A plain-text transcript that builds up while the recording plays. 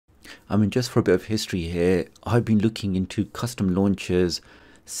I mean, just for a bit of history here, I've been looking into custom launchers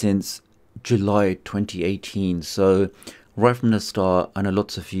since July 2018. So right from the start, I know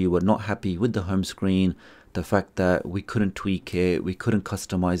lots of you were not happy with the home screen, the fact that we couldn't tweak it, we couldn't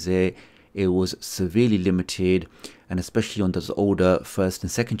customize it, it was severely limited, and especially on those older first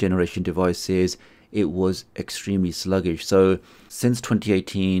and second generation devices, it was extremely sluggish. So since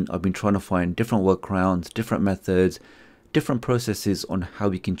 2018, I've been trying to find different workarounds, different methods, different processes on how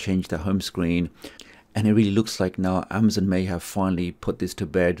we can change the home screen. And it really looks like now Amazon may have finally put this to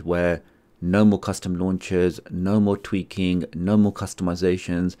bed, where no more custom launchers, no more tweaking, no more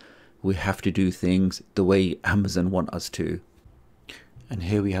customizations. We have to do things the way Amazon want us to. And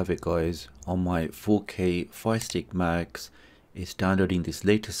here we have it, guys. On my 4K Firestick Max, it's downloading this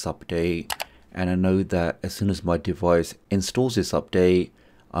latest update, and I know that as soon as my device installs this update,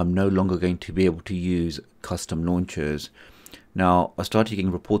 I'm no longer going to be able to use custom launchers. Now, I started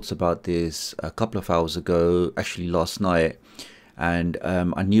getting reports about this a couple of hours ago, actually last night, and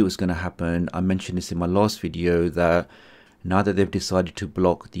I knew it was going to happen. I mentioned this in my last video that now that they've decided to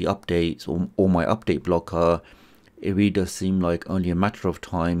block the updates or my update blocker, it really does seem like only a matter of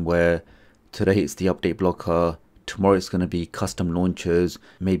time where today it's the update blocker, tomorrow it's going to be custom launchers,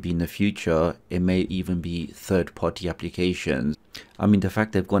 maybe in the future it may even be third-party applications. I mean, the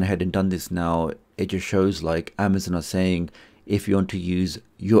fact they've gone ahead and done this now, it just shows like Amazon are saying, if you want to use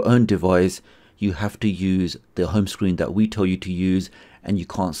your own device, you have to use the home screen that we tell you to use, and you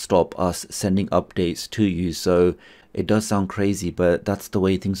can't stop us sending updates to you. So it does sound crazy, but that's the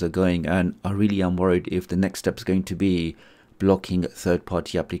way things are going, and I really am worried if the next step is going to be blocking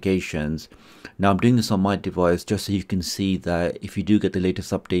third-party applications. Now, I'm doing this on my device just so you can see that if you do get the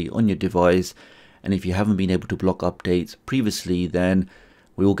latest update on your device, and if you haven't been able to block updates previously, then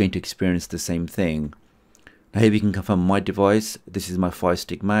we're all going to experience the same thing. Now here we can confirm my device. This is my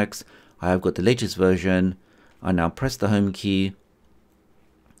Firestick Max. I have got the latest version. I now press the home key.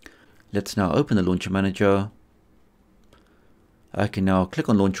 Let's now open the launcher manager. I can now click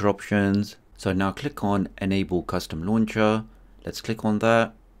on launcher options. So now click on enable custom launcher. Let's click on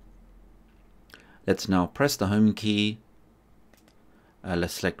that. Let's now press the home key.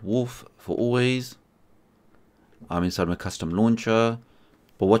 Let's select Wolf for always. I'm inside my custom launcher.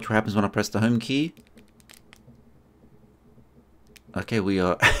 But watch what happens when I press the home key. Okay, we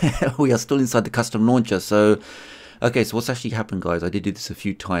are we are still inside the custom launcher. So okay, so what's actually happened, guys? I did do this a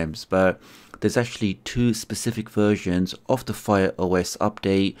few times, but there's actually two specific versions of the Fire OS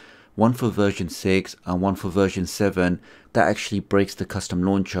update, one for version 6 and one for version 7, that actually breaks the custom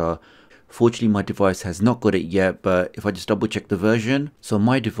launcher. Fortunately, my device has not got it yet, but if I just double check the version, so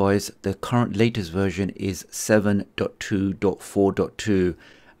my device, the current latest version is 7.2.4.2,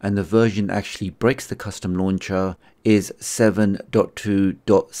 and the version actually breaks the custom launcher is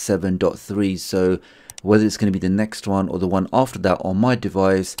 7.2.7.3. so whether it's going to be the next one or the one after that on my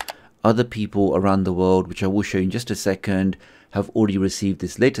device, other people around the world, which I will show you in just a second, have already received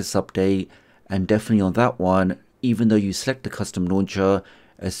this latest update. And definitely on that one, even though you select the custom launcher,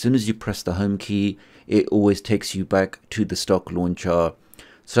 as soon as you press the home key, it always takes you back to the stock launcher.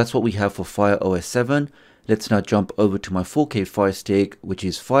 So that's what we have for Fire OS 7. Let's now jump over to my 4K Fire Stick, which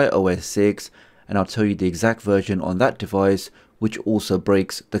is Fire OS 6, and I'll tell you the exact version on that device, which also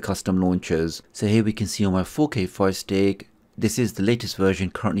breaks the custom launchers. So here we can see on my 4K Fire Stick, this is the latest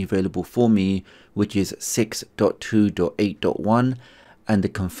version currently available for me, which is 6.2.8.1, and the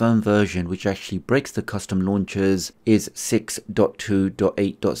confirmed version, which actually breaks the custom launchers, is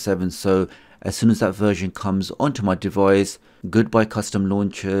 6.2.8.7. so as soon as that version comes onto my device, goodbye custom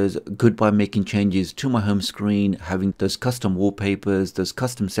launchers, goodbye making changes to my home screen, having those custom wallpapers, those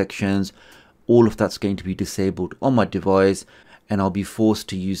custom sections, all of that's going to be disabled on my device, and I'll be forced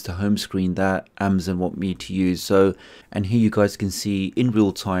to use the home screen that Amazon want me to use. So, and here you guys can see in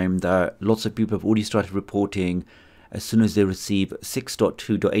real time that lots of people have already started reporting as soon as they receive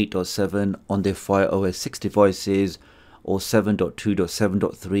 6.2.8.7 on their Fire OS 6 devices, or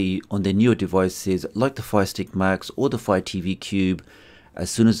 7.2.7.3 on their newer devices like the Firestick Max or the Fire TV Cube. As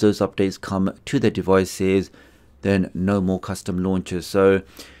soon as those updates come to their devices, then no more custom launchers. So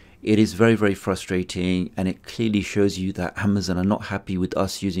it is very, very frustrating, and it clearly shows you that Amazon are not happy with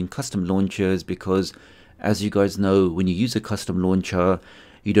us using custom launchers, because as you guys know, when you use a custom launcher,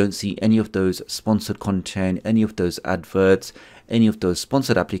 you don't see any of those sponsored content, any of those adverts, any of those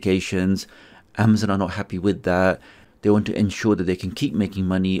sponsored applications. Amazon are not happy with that. They want to ensure that they can keep making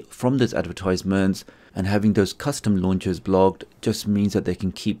money from those advertisements, and having those custom launchers blocked just means that they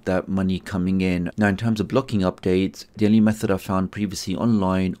can keep that money coming in. Now, in terms of blocking updates, the only method I found previously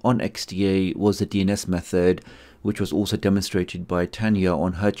online on XDA was the DNS method, which was also demonstrated by Tanya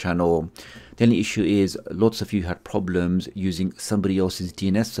on her channel. The only issue is lots of you had problems using somebody else's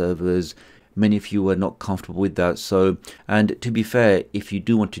DNS servers. Many of you were not comfortable with that. So, and to be fair, if you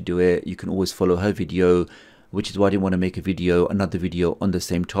do want to do it, you can always follow her video, which is why I didn't want to make another video on the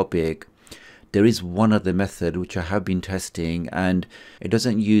same topic. There is one other method which I have been testing, and it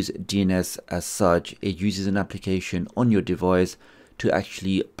doesn't use DNS as such. It uses an application on your device to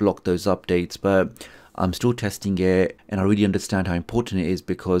actually block those updates, but I'm still testing it, and I really understand how important it is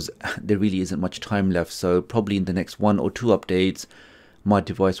because there really isn't much time left. So probably in the next 1 or 2 updates, my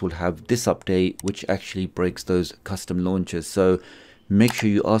device will have this update which actually breaks those custom launchers. So make sure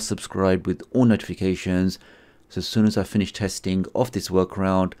you are subscribed with all notifications. So as soon as I finish testing of this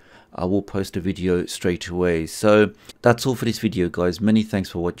workaround, I will post a video straight away. So that's all for this video, guys. Many thanks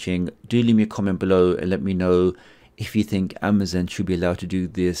for watching. Do leave me a comment below and let me know if you think Amazon should be allowed to do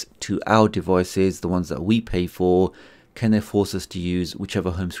this to our devices, the ones that we pay for. Can they force us to use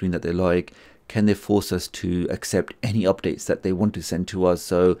whichever home screen that they like? Can they force us to accept any updates that they want to send to us?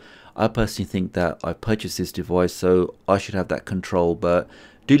 So I personally think that I purchased this device, so I should have that control. But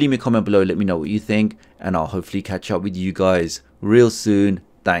do leave me a comment below, let me know what you think, and I'll hopefully catch up with you guys real soon.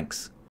 Thanks.